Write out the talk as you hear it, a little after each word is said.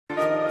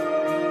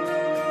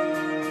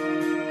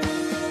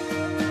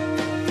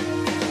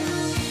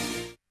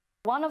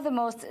One of the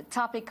most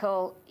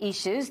topical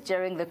issues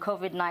during the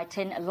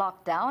COVID-19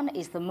 lockdown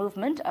is the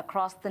movement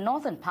across the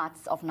northern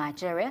parts of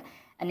Nigeria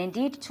and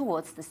indeed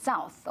towards the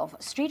south of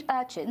street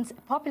urchins,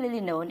 popularly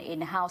known in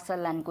Hausa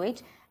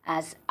language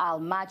as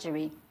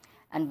Almajirai.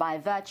 And by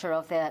virtue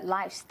of their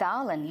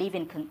lifestyle and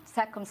living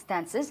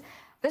circumstances,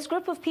 this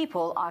group of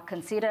people are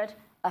considered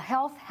a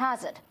health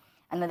hazard.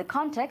 And in the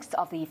context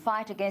of the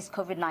fight against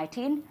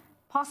COVID-19,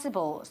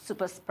 possible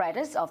super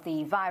spreaders of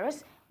the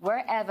virus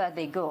wherever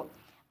they go.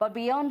 But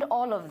beyond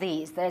all of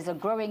these, there is a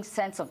growing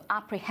sense of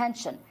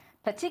apprehension,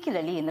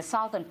 particularly in the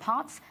southern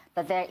parts,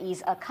 that there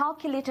is a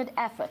calculated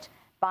effort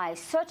by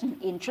certain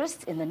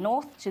interests in the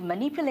north to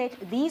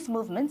manipulate these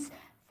movements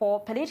for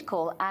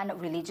political and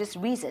religious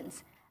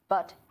reasons.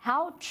 But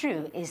how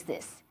true is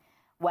this?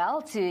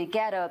 Well, to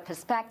get a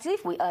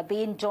perspective, we are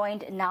being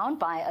joined now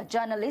by a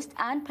journalist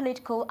and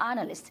political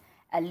analyst,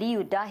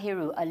 Aliyu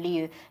Dahiru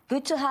Aliyu.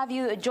 Good to have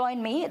you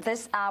join me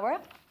this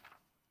hour.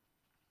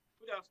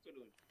 Good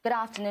afternoon. Good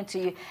afternoon to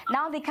you.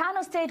 Now, the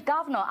Kano State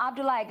Governor,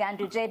 Abdullahi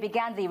Ganduje,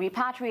 began the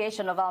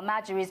repatriation of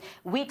Almajiris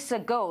weeks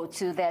ago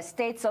to their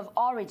states of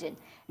origin.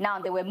 Now,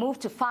 they were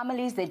moved to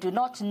families they do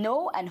not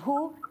know and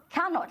who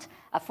cannot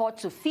afford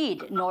to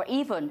feed nor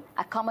even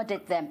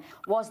accommodate them.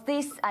 Was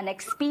this an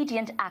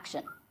expedient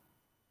action?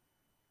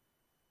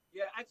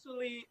 Yeah,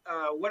 actually,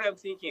 what I'm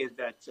thinking is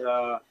that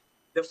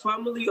the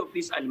family of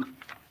this Almajiris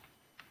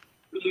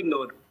really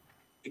know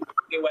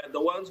they were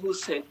the ones who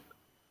sent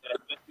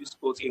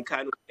schools in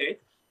Kano State.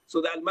 So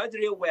the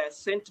Almajirai were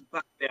sent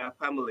back their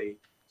family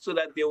so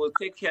that they will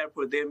take care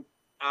for them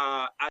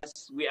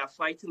as we are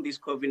fighting this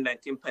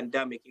COVID-19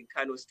 pandemic in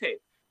Kano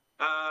State.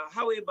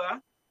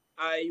 However,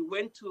 I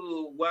went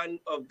to one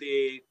of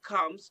the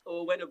camps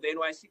or one of the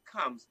NYC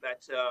camps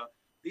that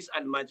these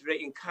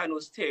Almajirai in Kano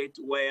State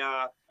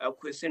were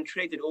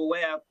concentrated or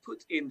were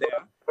put in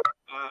there.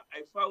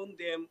 I found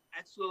them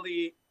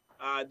actually,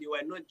 they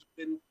were not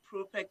given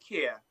proper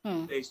care.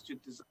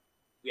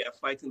 We are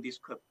fighting this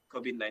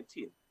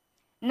COVID-19.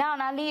 Now,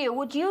 Aliyu,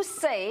 would you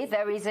say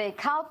there is a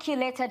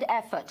calculated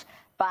effort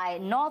by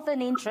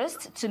northern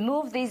interests to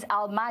move these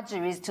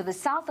Almajiris to the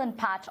southern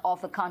part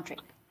of the country?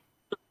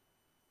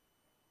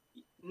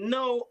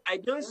 No, I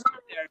don't see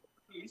there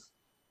is,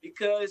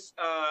 because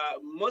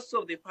most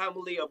of the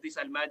family of this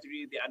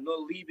Almajiri, they are not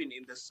living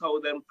in the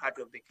southern part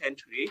of the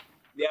country.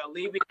 They are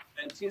living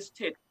in 19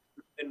 states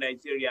in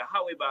Nigeria.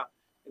 However,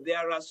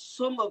 there are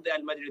some of the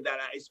Almajiri that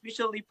are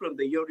especially from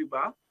the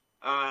Yoruba.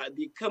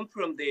 They come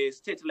from the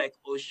states like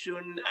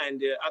Osun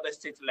and other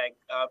states like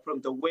from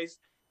the west,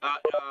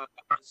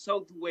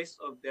 southwest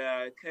of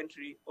the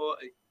country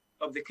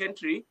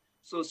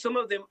So some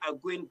of them are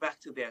going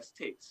back to their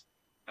states.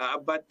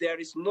 But there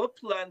is no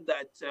plan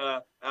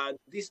that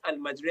these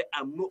Almajirai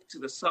are moved to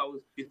the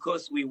south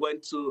because we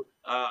want to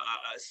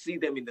see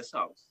them in the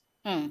south.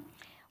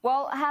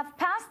 Well, have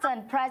past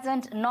and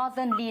present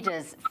northern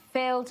leaders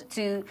failed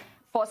to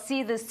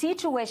foresee the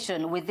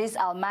situation with these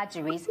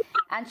Almajiris,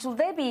 and should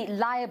they be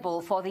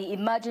liable for the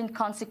emergent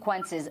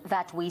consequences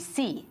that we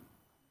see?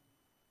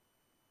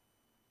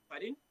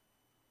 Pardon?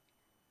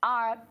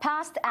 Are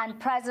past and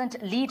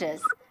present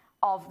leaders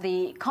of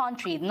the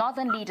country,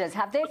 northern leaders,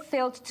 have they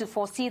failed to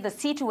foresee the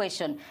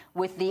situation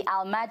with the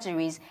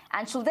Almajiris,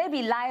 and should they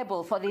be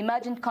liable for the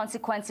emergent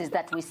consequences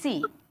that we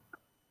see?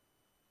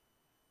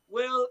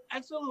 Well,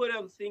 actually what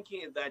I'm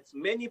thinking is that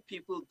many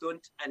people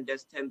don't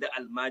understand the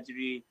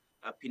Almajiri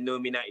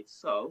phenomena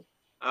itself.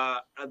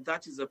 And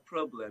that is a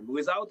problem.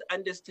 Without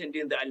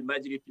understanding the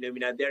Almajiri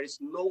phenomena, there is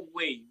no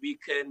way we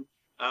can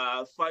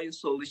find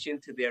solution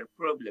to their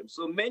problem.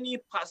 So many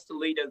past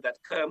leaders that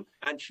come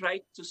and try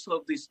to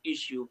solve this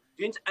issue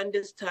didn't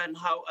understand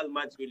how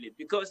Almajiri live,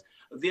 because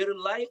they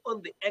rely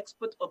on the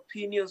expert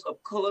opinions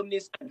of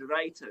columnists and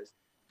writers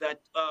that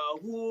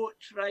who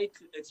try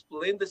to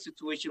explain the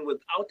situation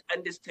without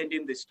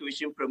understanding the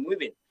situation from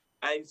within.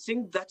 I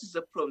think that is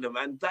a problem,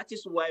 and that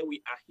is why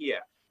we are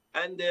here.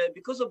 And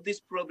because of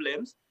these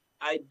problems,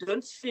 I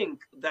don't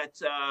think that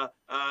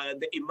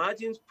the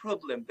emerging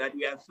problem that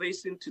we are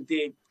facing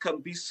today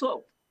can be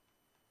solved.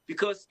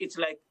 Because it's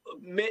like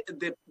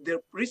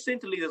the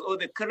recent leaders or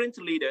the current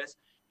leaders,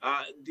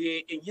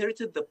 they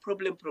inherited the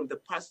problem from the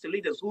past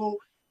leaders who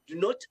do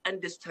not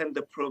understand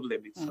the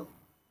problem itself.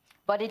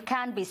 But it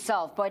can be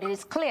solved. But it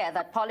is clear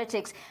that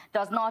politics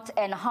does not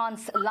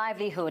enhance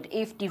livelihood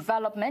if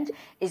development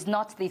is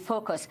not the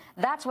focus.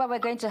 That's where we're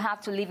going to have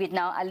to leave it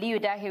now. Aliyu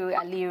Dahiru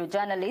Aliyu,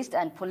 journalist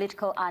and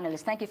political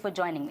analyst. Thank you for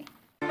joining me.